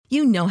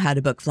You know how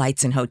to book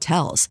flights and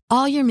hotels.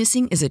 All you're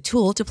missing is a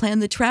tool to plan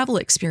the travel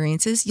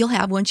experiences you'll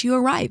have once you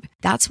arrive.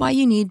 That's why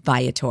you need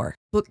Viator.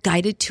 Book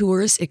guided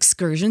tours,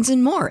 excursions,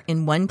 and more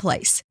in one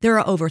place. There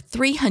are over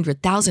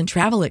 300,000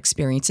 travel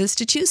experiences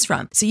to choose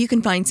from, so you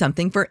can find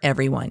something for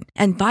everyone.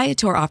 And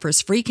Viator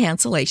offers free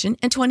cancellation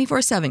and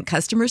 24/7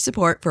 customer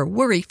support for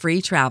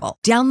worry-free travel.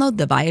 Download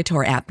the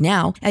Viator app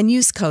now and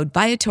use code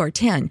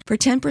Viator10 for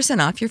 10%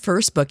 off your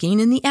first booking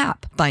in the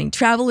app. Find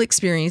travel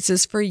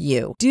experiences for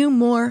you. Do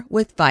more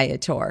with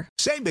Viator.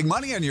 Save big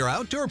money on your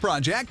outdoor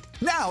project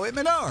now at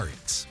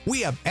Menards.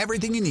 We have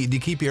everything you need to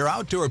keep your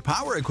outdoor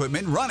power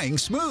equipment running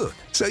smooth,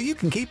 so you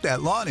can keep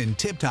that lawn in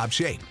tip-top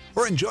shape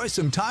or enjoy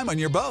some time on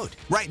your boat.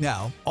 Right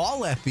now,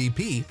 all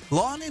FVP,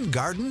 lawn and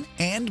garden,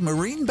 and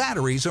marine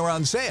batteries are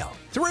on sale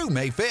through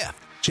May 5th.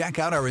 Check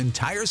out our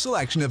entire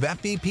selection of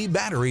FVP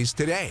batteries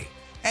today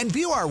and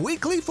view our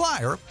weekly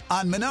flyer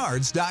on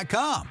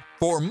Menards.com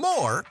for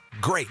more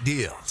great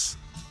deals.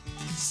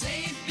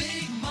 Save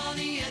big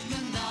money at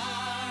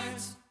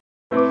Menards.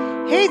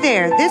 Hey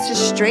there, this is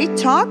Straight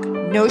Talk,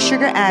 No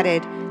Sugar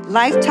Added.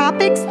 Life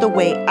topics the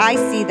way I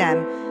see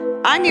them.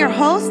 I'm your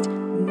host,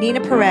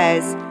 Nina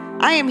Perez.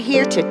 I am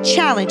here to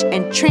challenge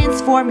and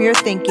transform your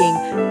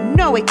thinking.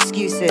 No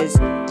excuses.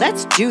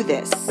 Let's do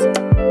this.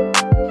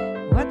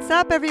 What's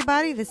up,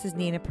 everybody? This is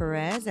Nina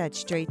Perez at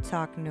Straight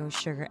Talk, No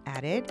Sugar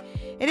Added.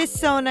 It is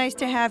so nice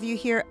to have you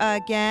here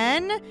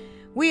again.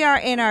 We are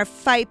in our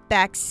Fight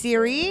Back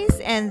series,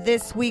 and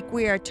this week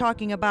we are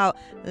talking about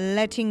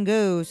letting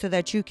go so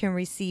that you can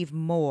receive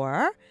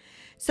more.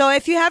 So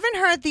if you haven't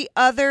heard the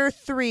other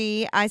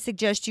three, I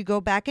suggest you go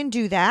back and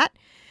do that.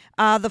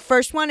 The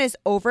first one is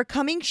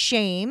overcoming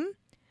shame.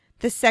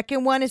 The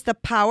second one is the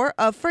power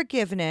of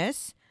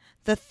forgiveness.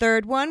 The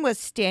third one was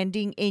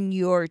standing in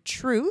your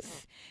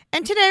truth.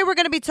 And today we're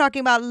going to be talking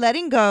about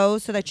letting go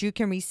so that you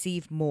can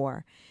receive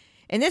more.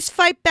 And this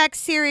Fight Back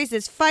series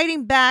is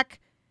fighting back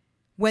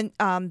when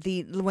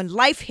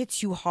life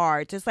hits you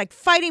hard. So it's like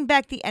fighting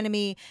back the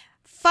enemy,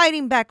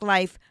 fighting back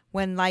life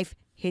when life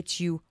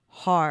hits you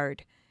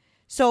hard.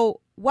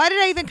 So why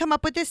did I even come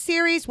up with this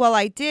series? Well,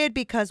 I did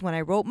because when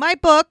I wrote my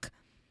book,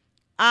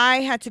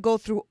 I had to go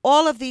through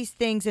all of these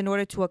things in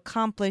order to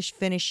accomplish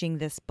finishing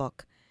this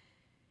book.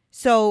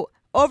 So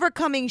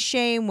overcoming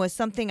shame was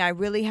something I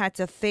really had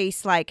to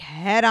face like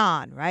head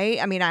on, right?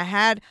 I mean, I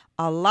had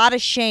a lot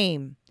of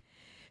shame.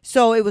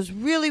 So it was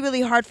really,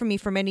 really hard for me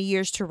for many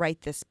years to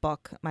write this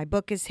book. My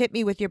book is Hit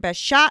Me With Your Best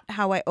Shot,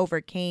 How I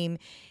Overcame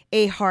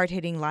a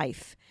Hard-Hitting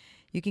Life.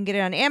 You can get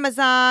it on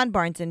Amazon,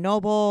 Barnes &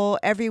 Noble,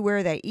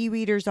 everywhere that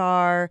e-readers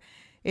are.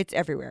 It's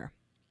everywhere.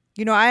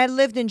 You know, I had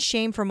lived in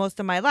shame for most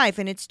of my life,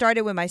 and it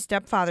started when my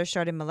stepfather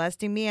started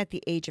molesting me at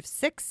the age of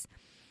 6,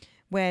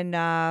 when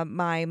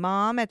my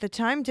mom at the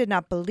time did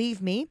not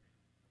believe me.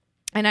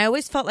 And I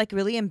always felt like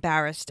really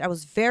embarrassed. I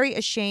was very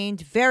ashamed,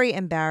 very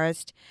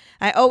embarrassed.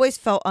 I always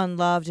felt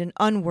unloved and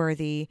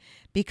unworthy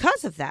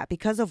because of that,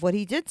 because of what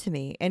he did to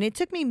me. And it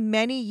took me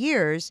many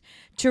years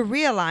to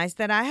realize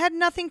that I had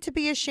nothing to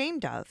be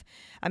ashamed of.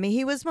 I mean,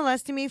 he was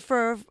molesting me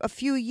for a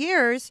few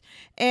years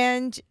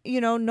and,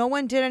 you know, no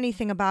one did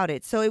anything about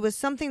it. So it was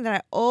something that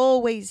I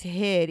always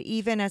hid,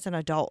 even as an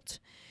adult.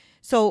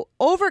 So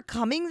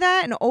overcoming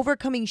that and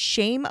overcoming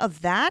shame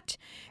of that,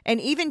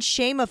 and even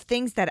shame of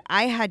things that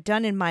I had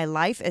done in my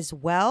life as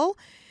well,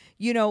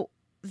 you know,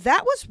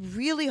 that was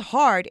really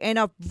hard and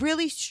a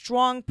really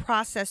strong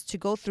process to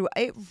go through.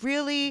 It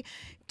really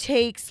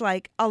takes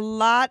like a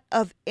lot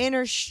of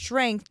inner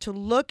strength to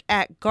look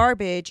at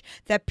garbage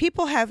that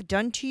people have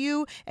done to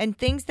you and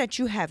things that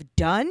you have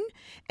done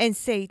and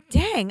say,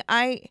 dang,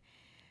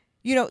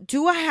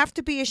 do I have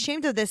to be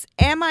ashamed of this?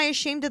 Am I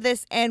ashamed of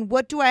this? And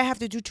what do I have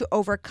to do to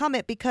overcome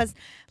it? Because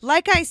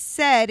like I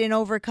said in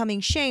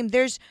overcoming shame,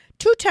 there's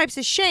two types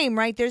of shame,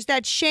 right? There's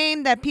that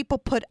shame that people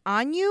put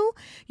on you,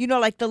 you know,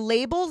 like the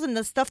labels and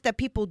the stuff that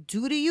people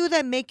do to you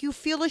that make you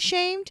feel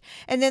ashamed.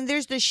 And then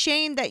there's the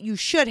shame that you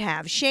should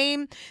have,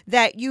 shame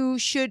that you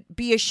should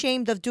be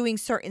ashamed of doing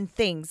certain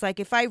things. Like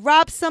if I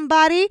rob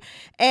somebody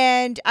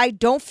and I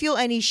don't feel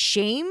any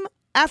shame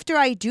after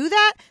I do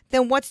that,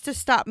 then what's to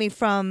stop me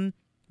from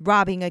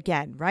robbing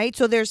again, right?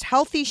 So there's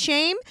healthy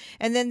shame,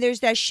 and then there's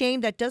that shame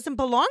that doesn't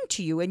belong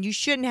to you and you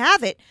shouldn't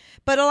have it.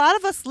 But a lot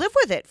of us live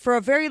with it for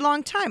a very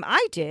long time.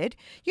 I did.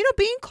 You know,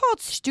 being called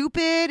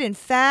stupid and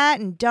fat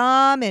and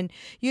dumb and,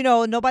 you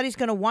know, nobody's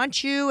going to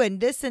want you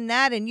and this and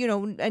that and, you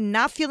know, and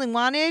not feeling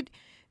wanted.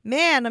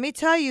 Man, let me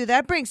tell you,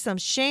 that brings some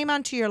shame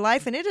onto your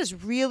life, and it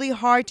is really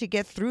hard to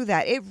get through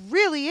that. It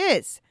really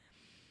is.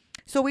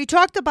 So we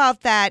talked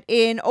about that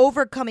in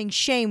Overcoming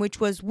Shame, which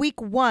was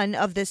week 1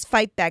 of this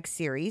Fight Back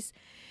series.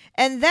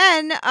 And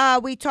then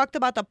we talked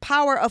about the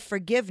power of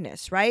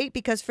forgiveness, right?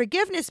 Because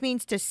forgiveness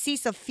means to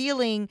cease a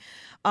feeling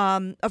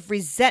of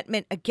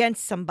resentment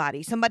against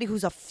somebody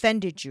who's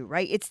offended you,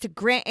 right? It's to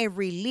grant a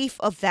relief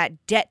of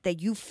that debt that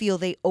you feel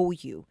they owe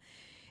you.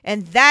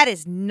 And that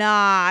is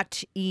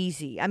not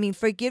easy. I mean,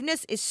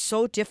 forgiveness is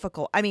so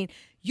difficult. I mean,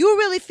 you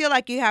really feel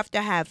like you have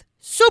to have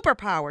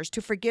superpowers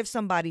to forgive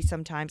somebody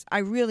sometimes. I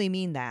really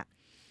mean that.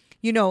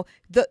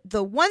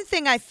 The one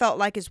thing I felt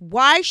like is,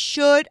 why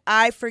should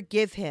I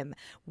forgive him?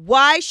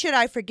 Why should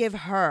I forgive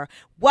her?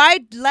 Why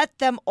let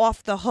them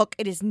off the hook?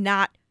 It is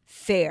not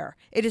fair.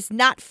 It is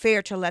not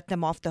fair to let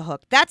them off the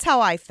hook. That's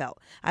how I felt.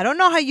 I don't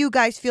know how you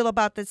guys feel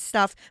about this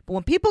stuff, but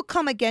when people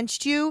come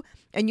against you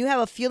and you have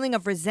a feeling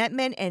of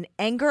resentment and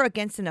anger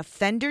against an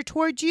offender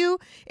towards you,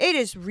 it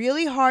is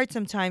really hard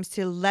sometimes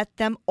to let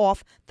them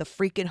off the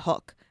freaking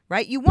hook,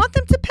 right? You want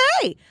them to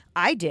pay.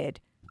 I did.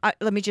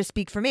 Let me just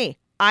speak for me.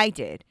 I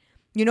did.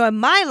 In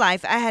my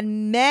life, I had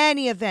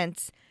many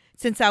events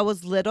since I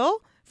was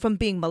little, from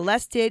being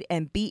molested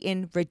and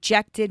beaten,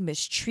 rejected,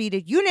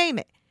 mistreated, you name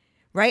it.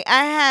 Right?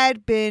 I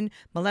had been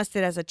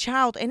molested as a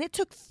child, and it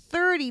took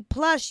 30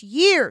 plus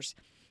years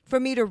for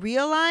me to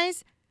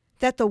realize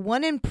that the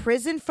one in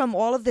prison from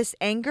all of this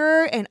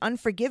anger and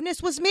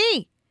unforgiveness was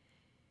me.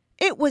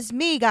 It was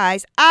me,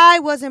 guys. I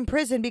was in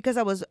prison because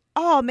I was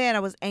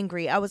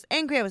angry. I was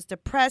angry. I was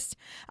depressed.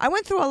 I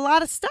went through a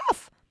lot of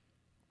stuff.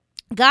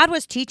 God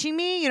was teaching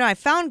me, I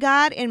found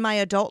God in my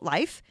adult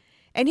life,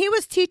 and he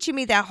was teaching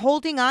me that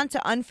holding on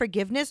to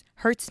unforgiveness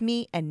hurts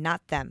me and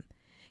not them.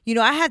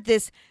 I had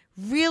this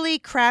really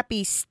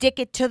crappy stick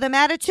it to them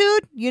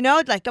attitude,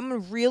 like I'm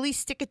going to really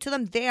stick it to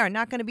them. They are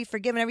not going to be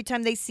forgiven. Every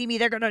time they see me,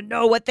 they're going to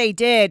know what they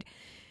did.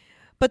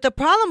 But the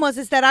problem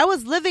is that I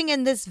was living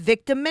in this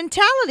victim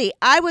mentality.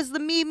 I was the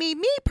me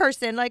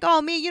person, like,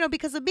 oh, me,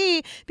 because of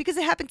me, because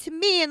it happened to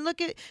me, and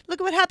look at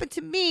what happened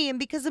to me, and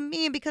because of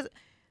me, and because,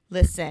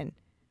 listen,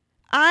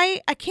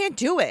 I can't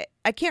do it.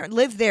 I can't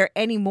live there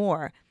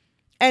anymore.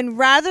 And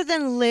rather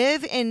than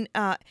live in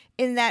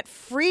that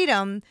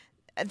freedom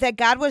that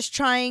God was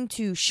trying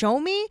to show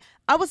me,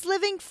 I was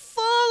living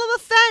full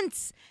of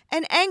offense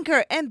and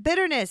anger and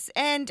bitterness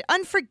and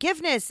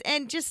unforgiveness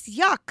and just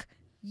yuck.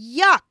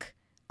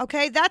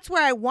 Okay, that's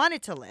where I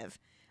wanted to live,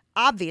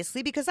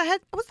 obviously, because I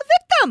was the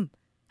victim.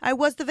 I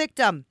was the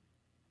victim.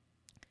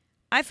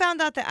 I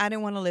found out that I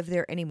didn't want to live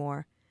there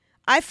anymore.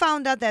 I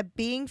found out that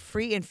being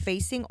free and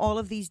facing all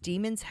of these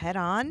demons head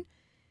on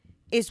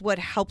is what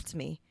helped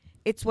me.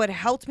 It's what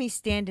helped me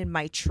stand in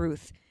my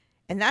truth.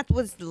 And that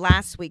was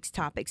last week's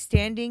topic,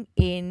 standing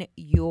in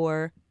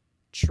your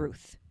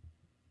truth.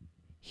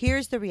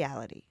 Here's the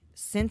reality.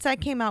 Since I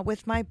came out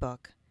with my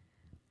book,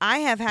 I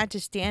have had to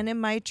stand in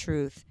my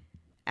truth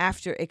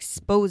after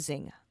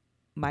exposing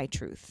my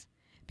truth,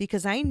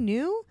 because I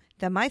knew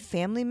that my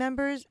family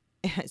members,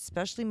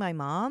 especially my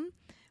mom,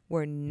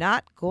 were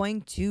not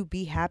going to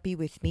be happy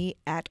with me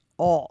at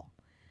all.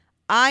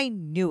 I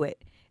knew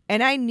it,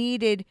 and I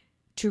needed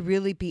to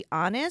really be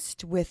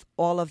honest with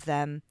all of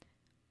them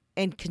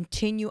and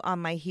continue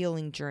on my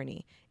healing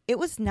journey. It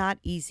was not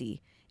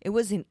easy. It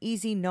wasn't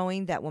easy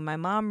knowing that when my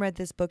mom read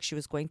this book, she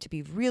was going to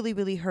be really,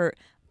 really hurt.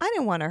 I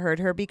didn't want to hurt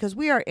her because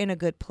we are in a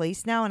good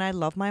place now, and I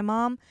love my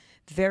mom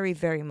very,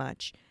 very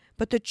much.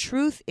 But the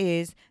truth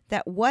is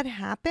that what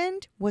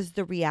happened was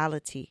the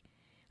reality.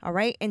 All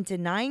right? And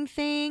denying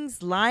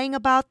things, lying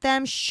about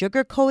them,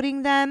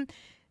 sugarcoating them,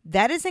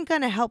 that isn't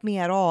going to help me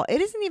at all. It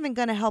isn't even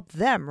going to help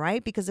them,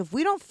 right? Because if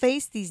we don't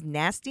face these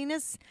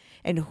nastiness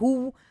and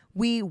who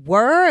we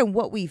were and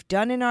what we've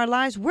done in our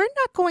lives, we're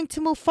not going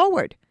to move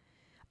forward.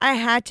 I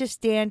had to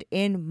stand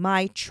in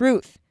my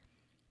truth.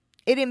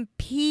 It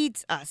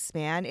impedes us,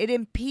 man. It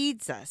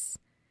impedes us.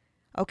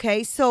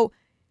 Okay? So,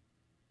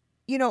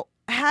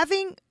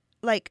 having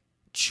like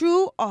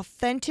true,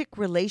 authentic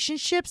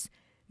relationships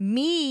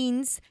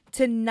means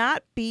to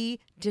not be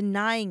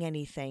denying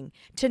anything,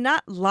 to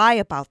not lie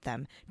about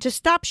them, to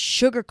stop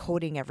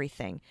sugarcoating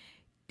everything.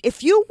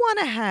 If you want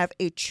to have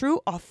a true,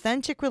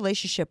 authentic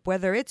relationship,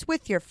 whether it's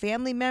with your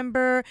family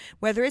member,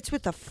 whether it's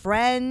with a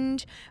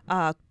friend,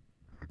 a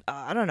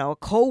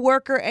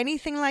coworker,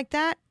 anything like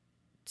that,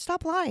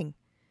 stop lying.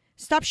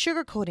 Stop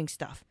sugarcoating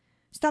stuff.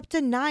 Stop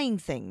denying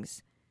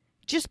things.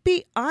 Just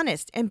be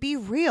honest and be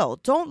real.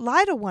 Don't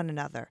lie to one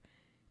another.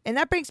 And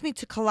that brings me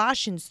to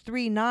Colossians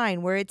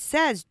 3:9, where it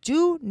says,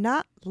 do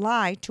not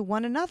lie to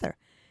one another.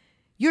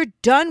 You're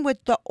done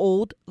with the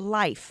old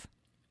life.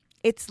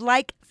 It's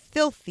like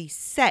filthy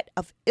set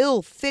of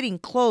ill-fitting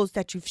clothes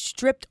that you've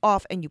stripped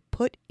off and you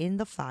put in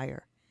the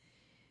fire.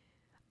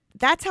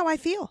 That's how I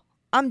feel.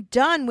 I'm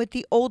done with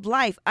the old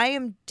life. I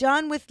am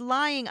done with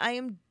lying. I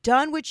am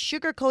done with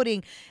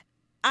sugarcoating.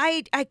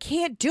 I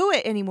can't do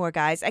it anymore,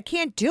 guys. I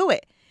can't do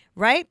it,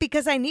 right?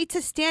 Because I need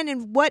to stand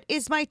in what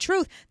is my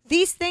truth.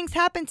 These things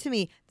happened to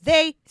me.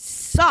 They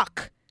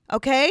suck,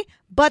 okay?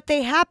 But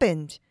they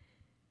happened.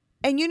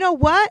 And you know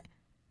what?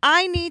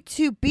 I need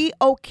to be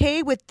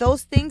okay with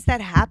those things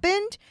that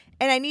happened,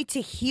 and I need to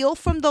heal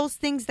from those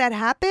things that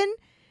happened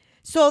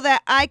so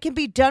that I can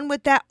be done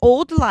with that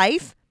old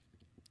life,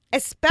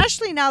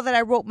 especially now that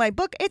I wrote my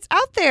book. It's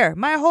out there.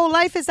 My whole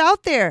life is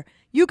out there.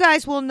 You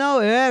guys will know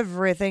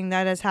everything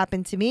that has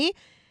happened to me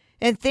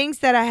and things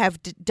that I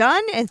have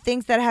done and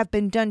things that have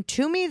been done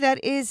to me.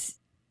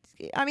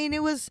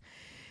 It was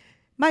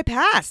my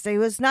past. It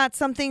was not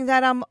something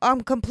that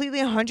I'm completely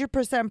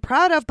 100%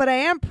 proud of, but I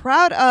am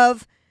proud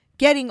of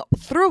getting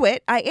through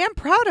it. I am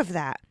proud of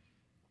that.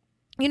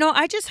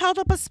 I just held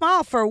up a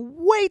smile for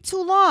way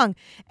too long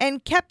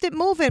and kept it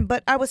moving,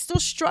 but I was still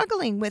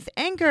struggling with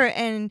anger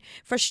and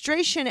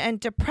frustration and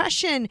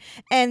depression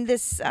and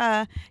this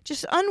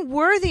just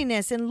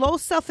unworthiness and low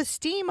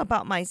self-esteem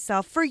about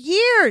myself for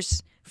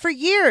years,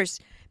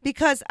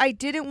 because I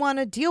didn't want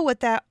to deal with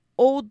that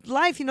old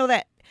life,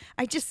 that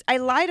I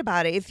lied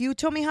about it. If you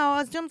told me how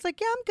I was doing, I was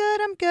like, yeah,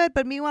 I'm good.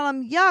 But meanwhile,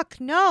 I'm yuck.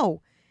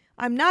 No,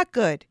 I'm not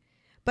good.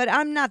 But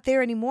I'm not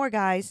there anymore,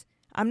 guys.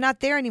 I'm not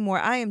there anymore.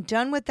 I am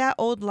done with that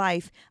old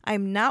life. I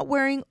am not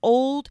wearing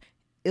old,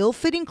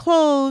 ill-fitting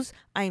clothes.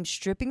 I am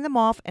stripping them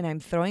off and I'm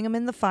throwing them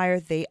in the fire.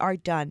 They are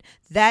done.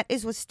 That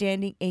is what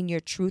standing in your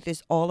truth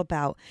is all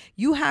about.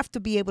 You have to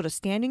be able to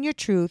stand in your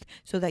truth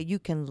so that you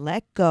can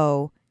let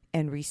go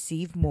and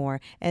receive more.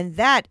 And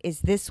that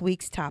is this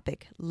week's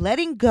topic,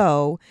 letting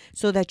go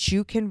so that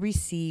you can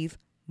receive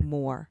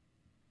more.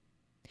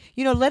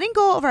 Letting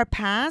go of our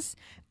past,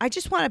 I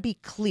just want to be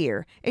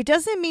clear. It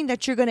doesn't mean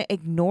that you're going to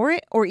ignore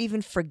it or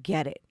even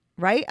forget it,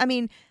 right? I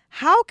mean,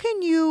 how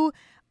can you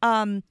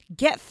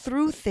get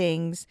through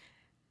things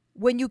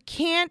when you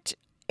can't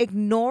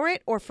ignore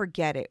it or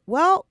forget it?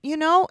 Well,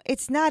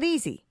 it's not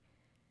easy.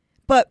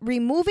 But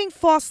removing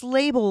false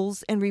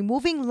labels and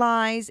removing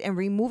lies and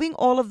removing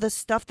all of the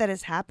stuff that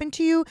has happened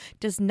to you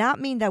does not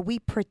mean that we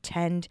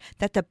pretend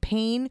that the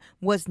pain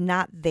was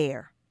not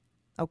there.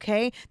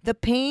 Okay? The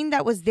pain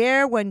that was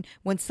there when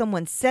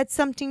someone said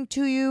something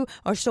to you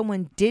or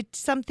someone did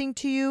something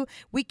to you,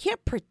 we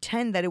can't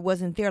pretend that it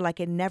wasn't there like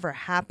it never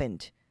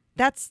happened.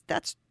 That's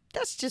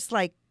just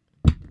like,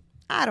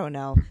 I don't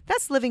know.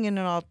 That's living in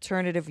an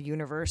alternative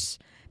universe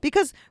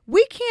because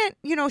we can't,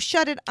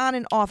 shut it on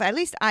and off. At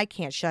least I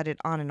can't shut it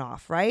on and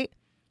off, right?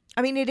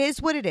 I mean, it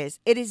is what it is.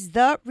 It is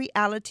the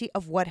reality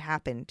of what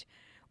happened.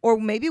 Or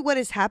maybe what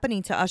is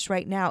happening to us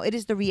right now. It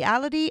is the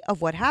reality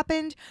of what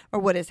happened or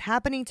what is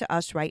happening to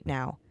us right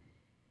now.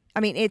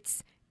 I mean,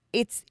 it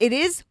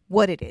is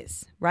what it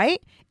is,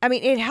 right? I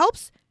mean, it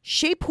helps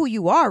shape who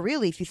you are,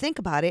 really, if you think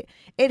about it.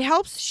 It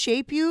helps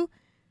shape you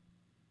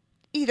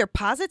either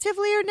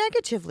positively or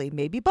negatively,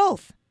 maybe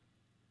both,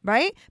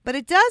 right? But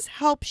it does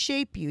help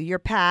shape you, your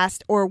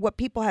past, or what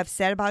people have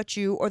said about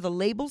you, or the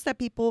labels that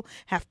people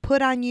have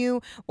put on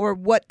you, or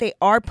what they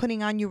are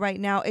putting on you right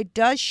now. It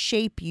does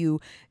shape you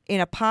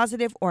in a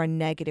positive or a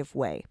negative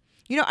way.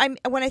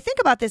 When I think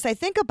about this, I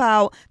think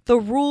about the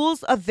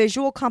rules of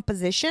visual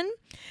composition.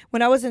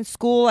 When I was in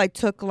school, I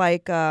took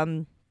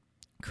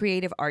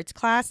creative arts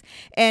class,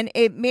 and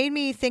it made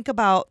me think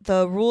about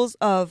the rules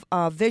of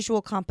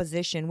visual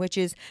composition, which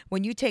is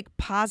when you take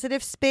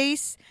positive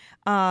space,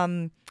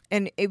 and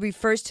it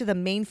refers to the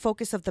main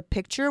focus of the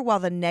picture, while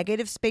the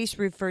negative space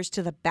refers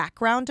to the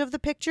background of the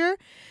picture.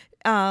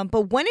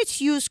 But when it's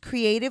used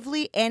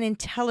creatively and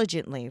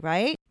intelligently,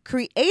 right?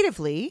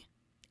 Creatively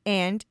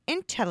and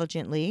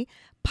intelligently,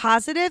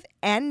 positive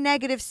and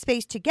negative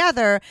space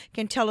together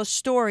can tell a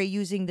story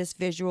using this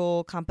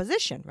visual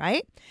composition,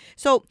 right?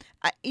 So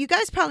you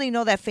guys probably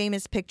know that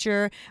famous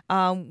picture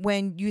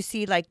when you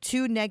see like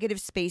two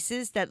negative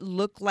spaces that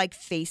look like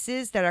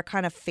faces that are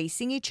kind of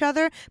facing each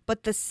other,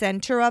 but the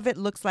center of it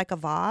looks like a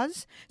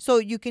vase. So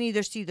you can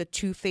either see the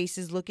two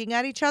faces looking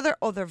at each other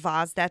or the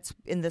vase that's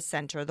in the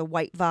center, the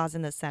white vase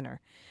in the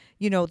center.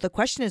 The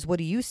question is, what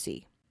do you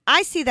see?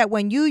 I see that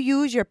when you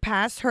use your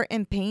past hurt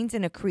and pains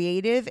in a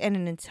creative and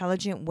an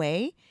intelligent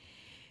way,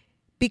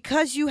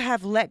 because you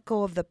have let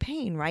go of the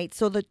pain, right?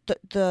 So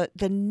the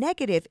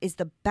negative is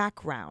the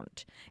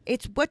background.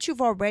 It's what you've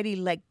already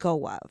let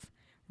go of,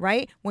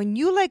 right? When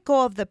you let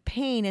go of the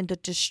pain and the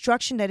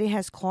destruction that it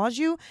has caused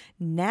you,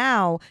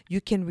 now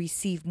you can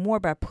receive more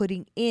by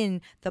putting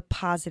in the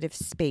positive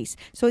space.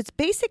 So it's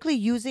basically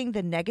using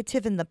the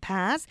negative in the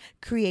past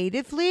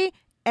creatively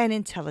and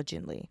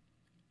intelligently.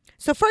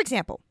 So for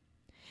example,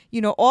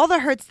 all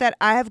the hurts that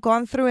I have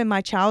gone through in my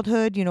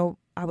childhood,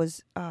 I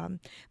was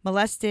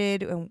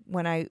molested. And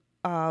when I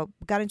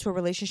got into a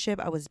relationship,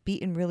 I was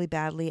beaten really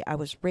badly. I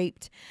was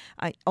raped.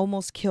 I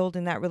almost killed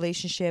in that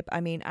relationship. I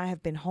mean, I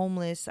have been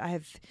homeless. I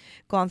have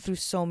gone through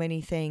so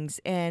many things.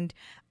 And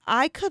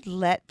I could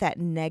let that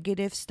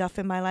negative stuff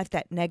in my life,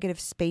 that negative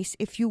space,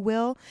 if you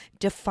will,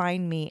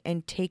 define me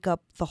and take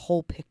up the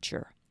whole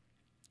picture.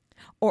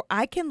 Or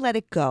I can let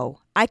it go.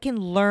 I can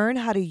learn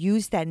how to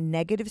use that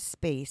negative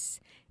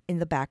space in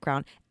the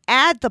background,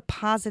 add the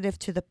positive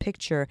to the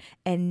picture,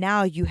 and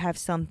now you have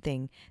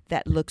something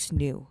that looks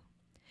new.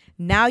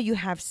 Now you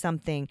have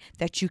something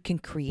that you can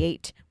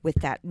create with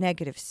that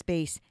negative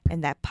space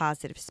and that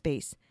positive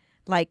space,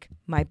 like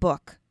my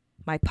book,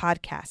 my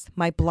podcast,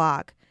 my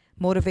blog,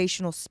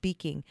 motivational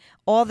speaking,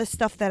 all the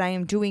stuff that I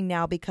am doing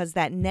now, because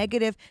that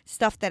negative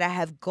stuff that I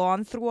have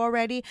gone through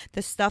already,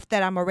 the stuff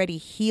that I'm already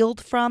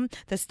healed from,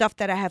 the stuff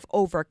that I have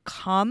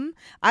overcome,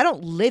 I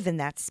don't live in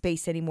that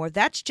space anymore.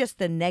 That's just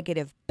the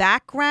negative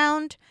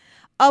background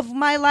of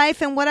my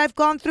life and what I've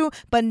gone through.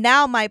 But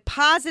now my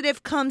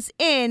positive comes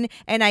in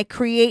and I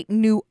create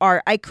new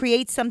art. I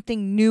create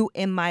something new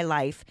in my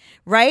life,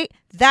 right?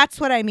 That's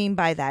what I mean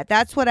by that.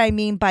 That's what I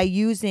mean by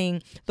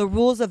using the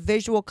rules of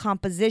visual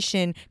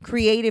composition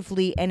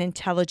creatively and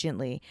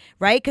intelligently,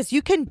 right? Because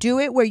you can do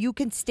it where you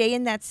can stay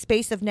in that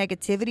space of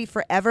negativity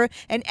forever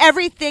and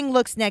everything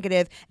looks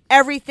negative.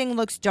 Everything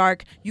looks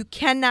dark. You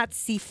cannot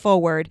see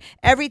forward.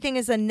 Everything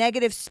is a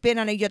negative spin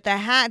on it. Yet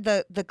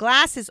the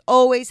glass is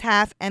always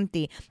half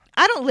empty.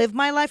 I don't live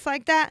my life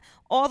like that.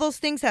 All those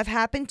things have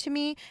happened to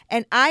me,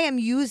 and I am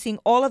using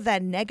all of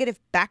that negative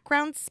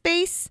background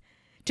space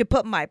to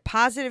put my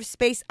positive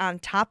space on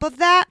top of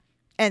that.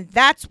 And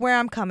that's where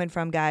I'm coming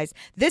from, guys.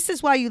 This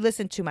is why you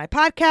listen to my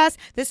podcast.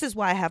 This is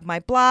why I have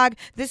my blog.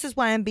 This is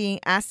why I'm being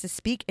asked to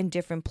speak in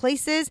different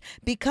places,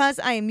 because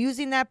I am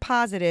using that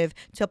positive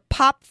to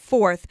pop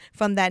forth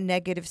from that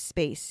negative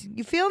space.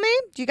 You feel me?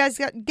 Do you guys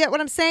get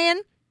what I'm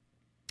saying?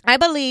 I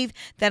believe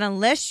that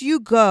unless you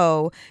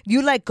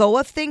let go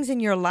of things in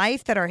your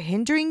life that are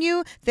hindering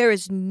you, there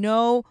is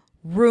no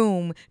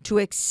room to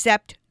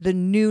accept the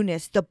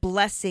newness, the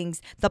blessings,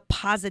 the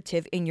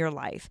positive in your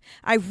life.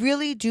 I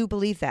really do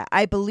believe that.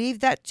 I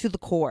believe that to the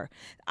core.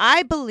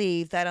 I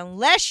believe that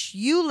unless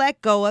you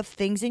let go of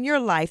things in your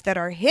life that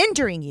are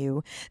hindering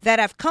you, that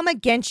have come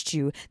against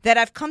you, that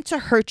have come to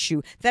hurt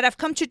you, that have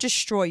come to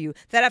destroy you,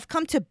 that have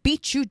come to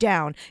beat you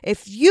down,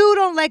 if you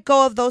don't let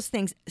go of those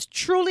things,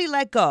 truly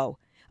let go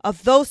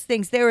of those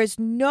things, there is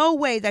no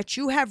way that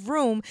you have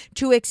room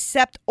to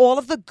accept all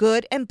of the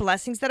good and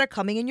blessings that are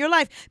coming in your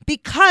life,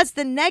 because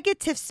the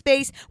negative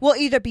space will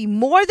either be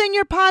more than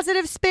your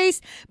positive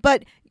space,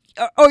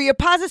 or your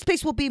positive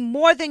space will be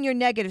more than your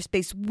negative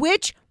space.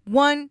 Which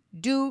one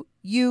do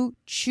you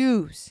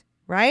choose,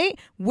 right?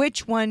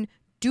 Which one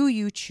do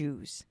you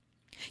choose?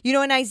 You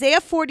know, in Isaiah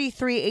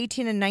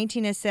 43:18 and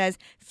 19, it says,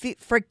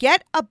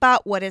 forget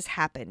about what has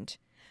happened.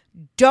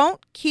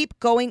 Don't keep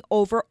going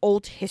over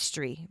old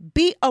history.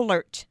 Be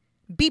alert.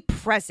 Be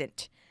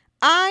present.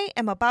 I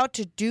am about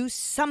to do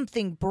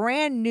something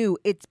brand new.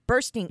 It's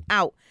bursting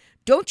out.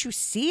 Don't you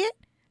see it?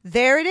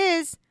 There it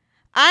is.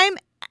 I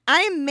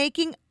am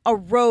making a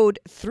road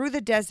through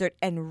the desert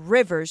and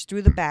rivers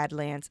through the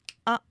Badlands.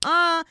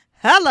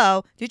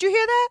 Hello. Did you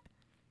hear that?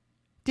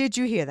 Did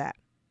you hear that?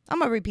 I'm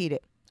going to repeat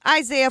it.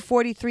 Isaiah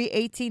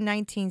 43:18,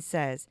 19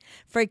 says,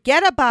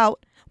 forget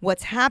about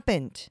what's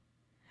happened.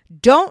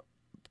 Don't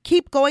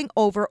keep going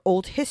over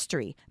old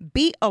history.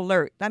 Be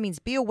alert. That means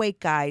be awake,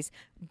 guys.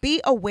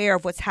 Be aware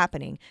of what's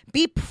happening.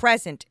 Be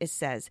present, it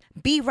says.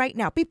 Be right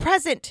now. Be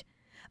present.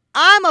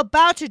 I'm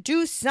about to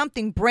do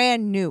something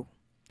brand new.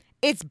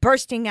 It's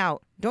bursting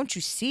out. Don't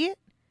you see it?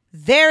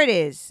 There it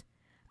is.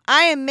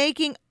 I am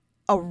making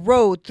a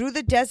road through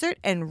the desert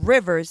and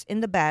rivers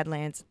in the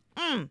Badlands.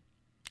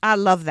 I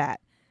love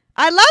that.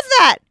 I love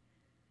that.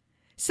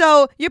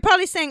 So you're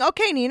probably saying,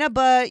 okay, Nina,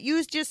 but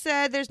you just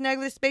said there's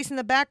negative space in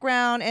the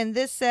background, and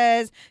this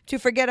says to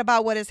forget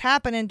about what has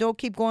happened and don't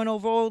keep going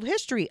over old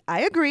history. I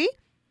agree.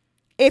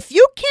 If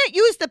you can't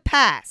use the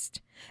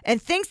past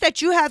and things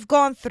that you have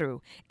gone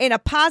through in a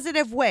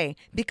positive way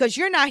because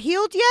you're not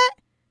healed yet,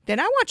 then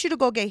I want you to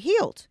go get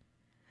healed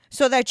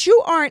so that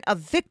you aren't a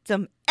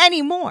victim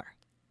anymore.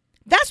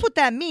 That's what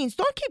that means.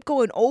 Don't keep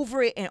going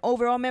over it and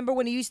over. I remember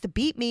when he used to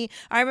beat me.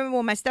 I remember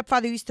when my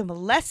stepfather used to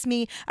molest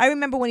me. I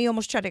remember when he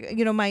almost tried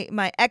to,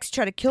 my ex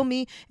tried to kill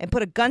me and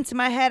put a gun to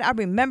my head. I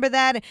remember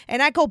that.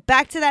 And I go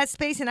back to that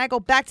space and I go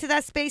back to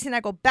that space and I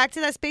go back to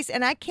that space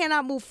and I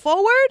cannot move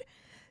forward.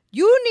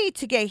 You need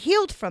to get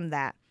healed from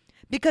that,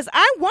 because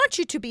I want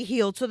you to be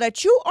healed so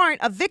that you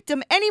aren't a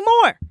victim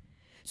anymore.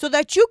 So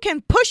that you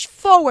can push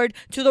forward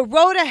to the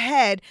road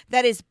ahead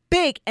that is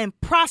big and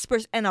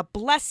prosperous and a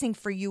blessing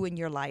for you in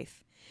your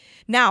life.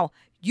 Now,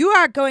 you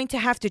are going to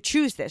have to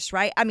choose this,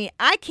 right? I mean,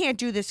 I can't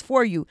do this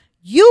for you.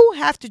 You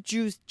have to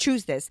choose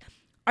this.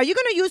 Are you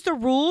going to use the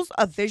rules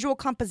of visual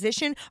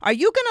composition? Are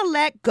you going to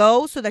let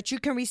go so that you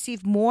can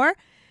receive more?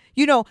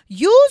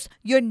 Use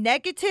your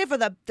negative or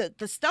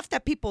the stuff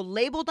that people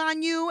labeled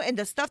on you and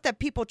the stuff that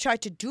people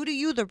tried to do to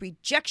you, the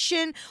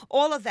rejection,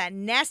 all of that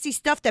nasty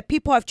stuff that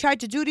people have tried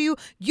to do to you.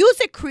 Use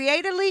it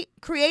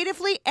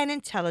creatively and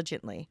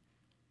intelligently.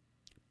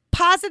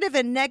 Positive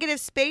and negative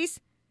space,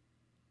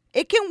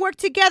 it can work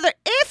together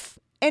if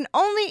and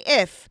only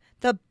if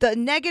the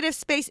negative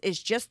space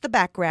is just the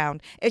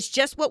background. It's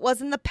just what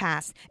was in the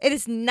past. It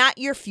is not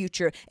your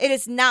future. It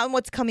is not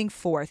what's coming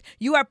forth.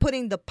 You are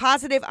putting the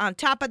positive on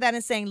top of that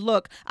and saying,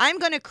 look, I'm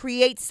going to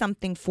create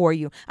something for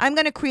you. I'm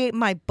going to create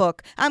my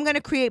book. I'm going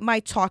to create my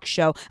talk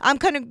show. I'm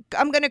going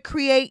to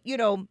create,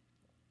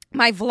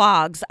 my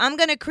vlogs. I'm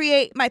going to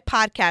create my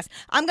podcast.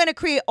 I'm going to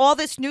create all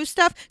this new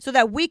stuff so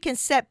that we can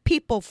set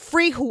people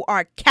free who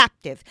are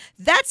captive.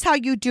 That's how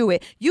you do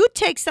it. You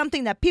take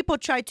something that people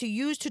tried to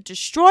use to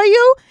destroy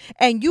you,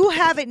 and you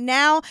have it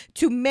now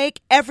to make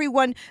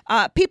everyone,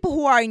 people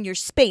who are in your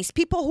space,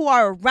 people who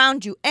are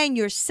around you and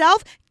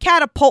yourself,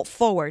 catapult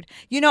forward.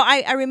 You know,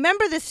 I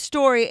remember this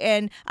story,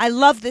 and I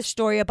love this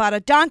story about a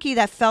donkey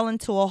that fell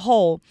into a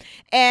hole.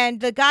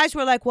 And the guys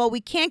were like, well, we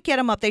can't get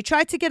him up. They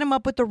tried to get him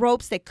up with the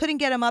ropes. They couldn't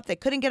get him up.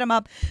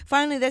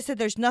 Finally, they said,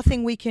 there's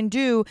nothing we can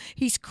do.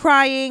 He's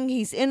crying.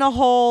 He's in a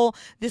hole.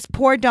 This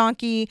poor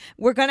donkey.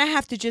 We're going to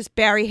have to just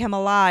bury him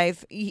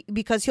alive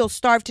because he'll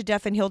starve to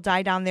death and he'll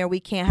die down there. We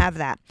can't have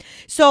that.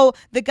 So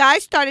the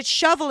guys started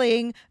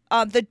shoveling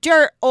the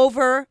dirt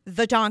over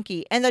the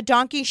donkey, and the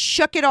donkey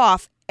shook it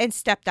off and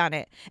stepped on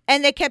it.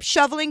 And they kept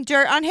shoveling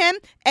dirt on him,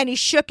 and he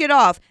shook it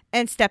off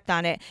and stepped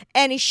on it.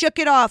 And he shook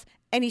it off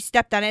and he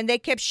stepped on it. And they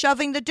kept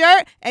shoving the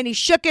dirt, and he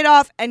shook it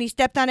off and he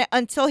stepped on it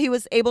until he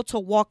was able to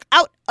walk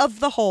out of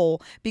the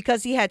hole,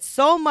 because he had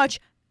so much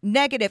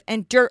negative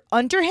and dirt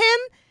under him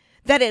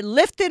that it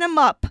lifted him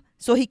up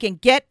so he can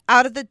get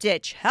out of the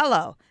ditch.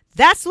 Hello.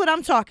 That's what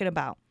I'm talking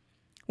about.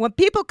 When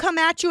people come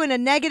at you in a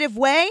negative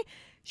way,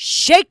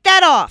 shake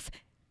that off.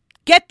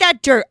 Get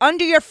that dirt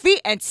under your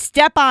feet and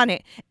step on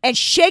it, and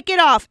shake it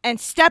off and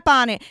step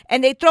on it.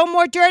 And they throw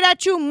more dirt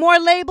at you, more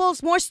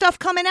labels, more stuff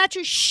coming at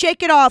you.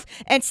 Shake it off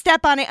and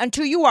step on it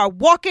until you are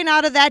walking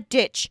out of that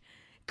ditch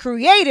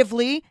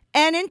creatively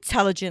and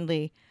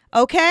intelligently.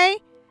 Okay?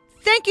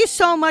 Thank you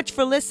so much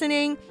for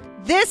listening.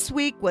 This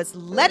week was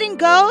letting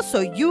go so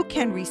you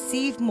can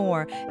receive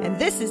more. And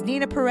this is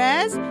Nina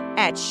Perez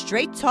at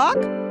Straight Talk,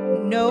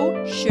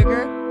 No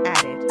Sugar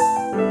Added.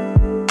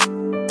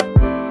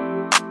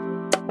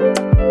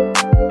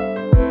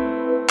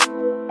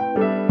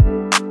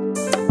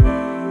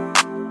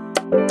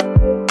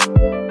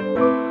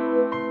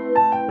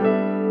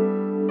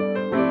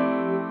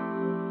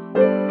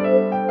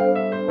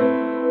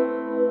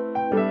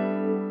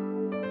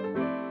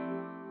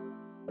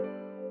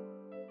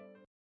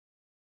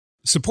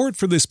 Support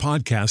for this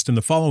podcast and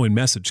the following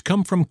message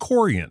come from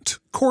Corient.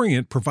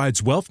 Corient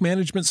provides wealth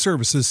management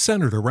services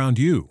centered around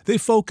you. They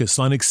focus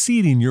on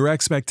exceeding your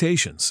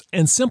expectations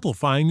and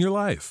simplifying your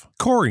life.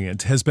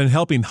 Corient has been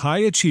helping high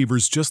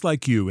achievers just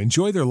like you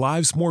enjoy their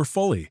lives more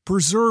fully,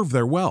 preserve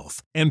their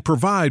wealth, and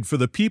provide for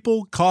the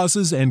people,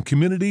 causes, and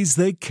communities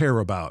they care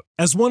about.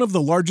 As one of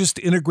the largest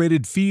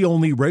integrated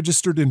fee-only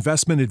registered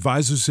investment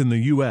advisors in the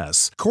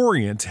U.S.,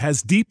 Corient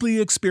has deeply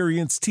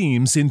experienced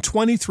teams in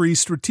 23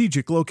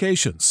 strategic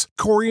locations.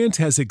 Corient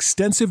has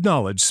extensive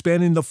knowledge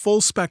spanning the full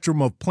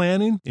spectrum of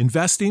planning,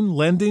 investing,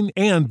 lending,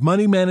 and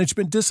money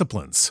management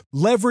disciplines.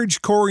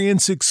 Leverage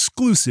Corient's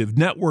exclusive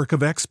network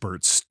of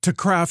experts to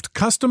craft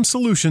custom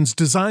solutions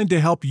designed to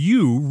help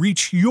you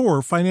reach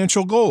your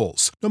financial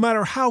goals, no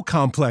matter how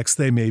complex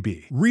they may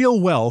be. Real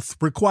wealth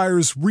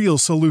requires real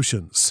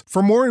solutions.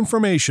 For more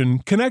information,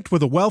 connect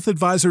with a wealth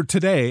advisor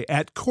today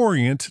at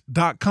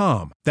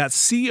Corient.com.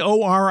 That's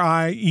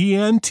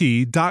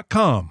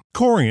Corient.com.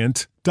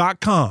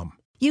 Corient.com.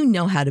 You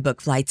know how to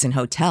book flights and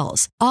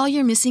hotels. All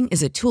you're missing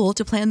is a tool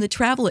to plan the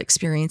travel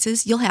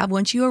experiences you'll have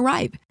once you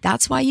arrive.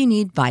 That's why you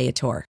need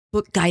Viator.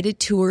 Book guided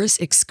tours,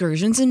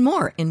 excursions, and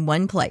more in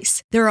one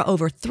place. There are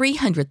over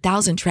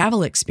 300,000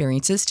 travel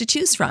experiences to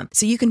choose from,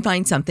 so you can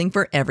find something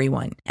for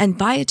everyone. And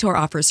Viator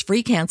offers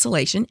free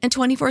cancellation and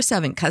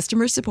 24/7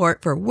 customer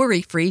support for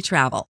worry-free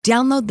travel.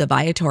 Download the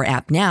Viator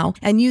app now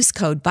and use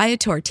code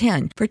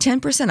Viator10 for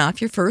 10%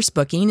 off your first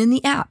booking in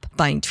the app.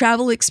 Find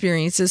travel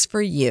experiences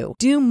for you.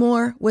 Do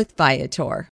more with Viator.